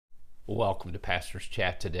Welcome to Pastor's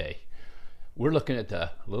Chat today. We're looking at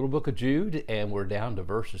the little book of Jude, and we're down to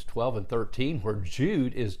verses 12 and 13, where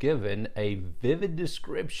Jude is given a vivid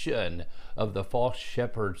description of the false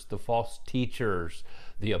shepherds, the false teachers,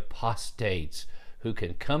 the apostates who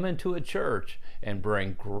can come into a church and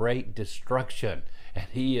bring great destruction. And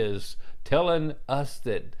he is telling us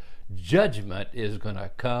that judgment is going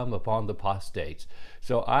to come upon the apostates.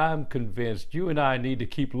 So I'm convinced you and I need to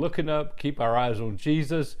keep looking up, keep our eyes on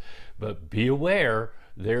Jesus, but be aware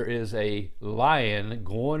there is a lion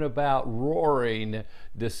going about roaring,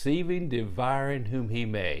 deceiving, devouring whom he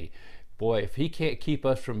may. Boy, if he can't keep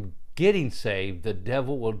us from getting saved, the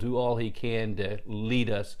devil will do all he can to lead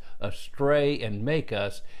us astray and make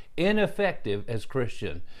us ineffective as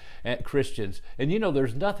Christians. And you know,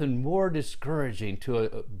 there's nothing more discouraging to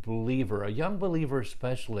a believer, a young believer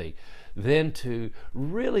especially, than to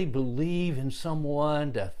really believe in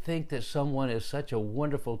someone, to think that someone is such a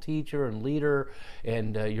wonderful teacher and leader,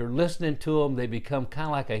 and you're listening to them, they become kind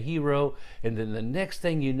of like a hero, and then the next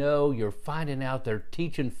thing you know, you're finding out they're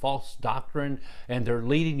teaching false doctrine and they're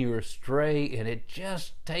leading you astray, and it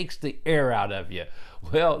just takes the air out of you.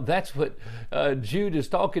 Well, that's what Jude is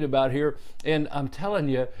talking about here, and I'm telling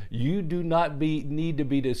you, you do not need to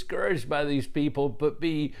be discouraged by these people, but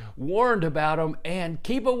be warned about them and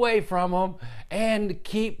keep away from them, and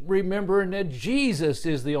keep remembering that Jesus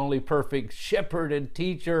is the only perfect shepherd and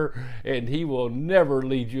teacher, and he will never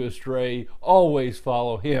lead you astray. Always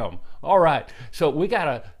follow him. All right, so we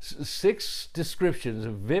got six descriptions, a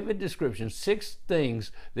vivid description, six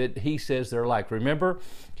things that he says they're like. Remember,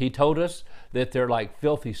 he told us that they're like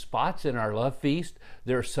filthy spots in our love feast.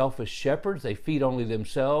 They're selfish shepherds. They feed only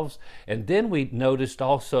themselves. And then we noticed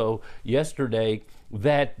also yesterday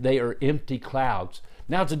that they are empty clouds.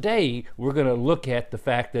 Now today, we're going to look at the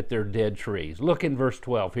fact that they're dead trees. Look in verse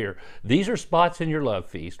 12 here. These are spots in your love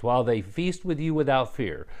feast, while they feast with you without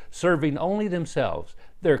fear, serving only themselves.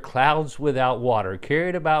 They're clouds without water,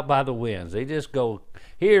 carried about by the winds. They just go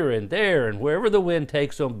here and there, and wherever the wind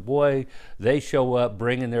takes them, boy, they show up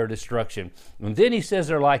bringing their destruction. And then he says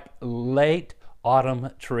they're like late autumn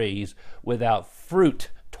trees without fruit,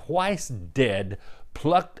 twice dead,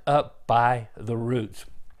 plucked up by the roots.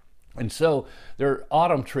 And so they're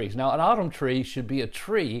autumn trees. Now, an autumn tree should be a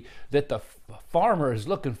tree that the farmer is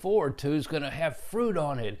looking forward to. Is going to have fruit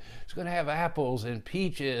on it. It's going to have apples and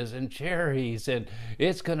peaches and cherries, and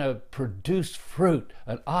it's going to produce fruit.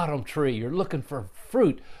 An autumn tree, you're looking for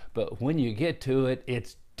fruit, but when you get to it,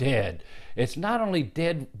 it's dead. It's not only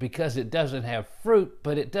dead because it doesn't have fruit,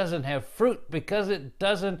 but it doesn't have fruit because it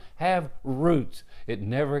doesn't have roots. It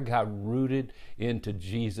never got rooted into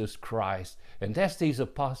Jesus Christ. And that's these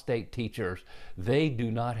apostate teachers. They do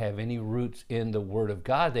not have any roots in the Word of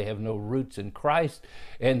God. They have no roots in Christ,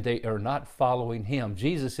 and they are not following Him.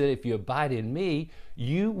 Jesus said, if you abide in me,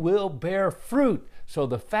 you will bear fruit. So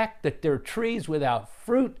the fact that they're trees without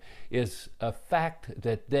fruit is a fact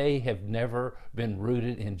that they have never been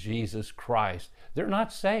rooted in Jesus Christ. They're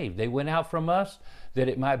not saved. They went out from us that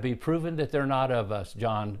it might be proven that they're not of us,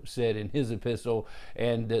 John said in his epistle,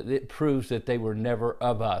 and it proves that they were never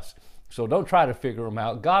of us. So don't try to figure them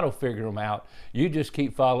out. God will figure them out. You just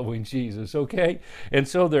keep following Jesus, okay? And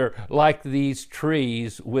so they're like these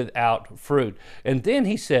trees without fruit. And then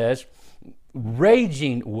he says,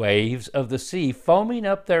 raging waves of the sea, foaming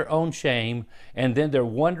up their own shame, and then their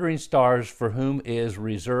wandering stars, for whom is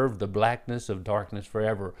reserved the blackness of darkness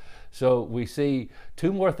forever. So we see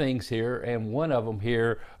two more things here, and one of them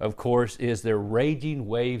here, of course, is their raging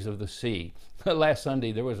waves of the sea. Last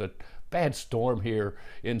Sunday, there was a bad storm here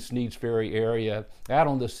in Sneads Ferry area, out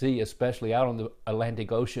on the sea, especially out on the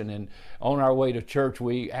Atlantic Ocean. And on our way to church,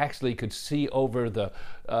 we actually could see over the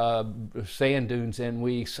sand dunes, and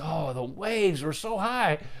we saw the waves were so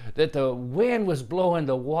high that the wind was blowing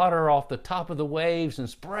the water off the top of the waves, and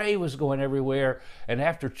spray was going everywhere. And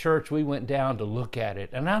after church, we went down to look at it.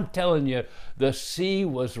 And I'm telling you, the sea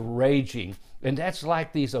was raging. And that's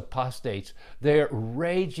like these apostates. They're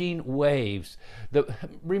raging waves.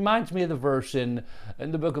 Reminds me of the verse in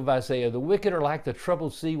the book of Isaiah. The wicked are like the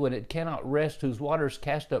troubled sea when it cannot rest, whose waters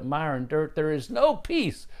cast up mire and dirt. There is no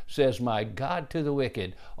peace, says my God, to the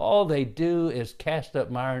wicked. All they do is cast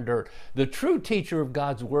up mire and dirt. The true teacher of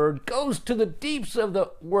God's word goes to the deeps of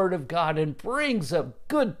the word of God and brings up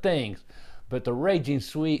good things. but the raging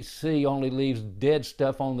sweet sea only leaves dead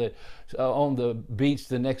stuff on the beach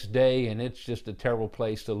the next day, and it's just a terrible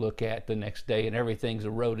place to look at the next day, and everything's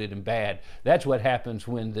eroded and bad. That's what happens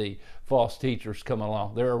when the false teachers come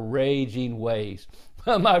along. There are raging waves.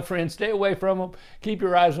 My friend, stay away from them. Keep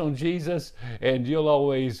your eyes on Jesus, and you'll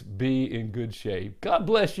always be in good shape. God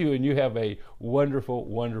bless you, and you have a wonderful,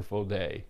 wonderful day.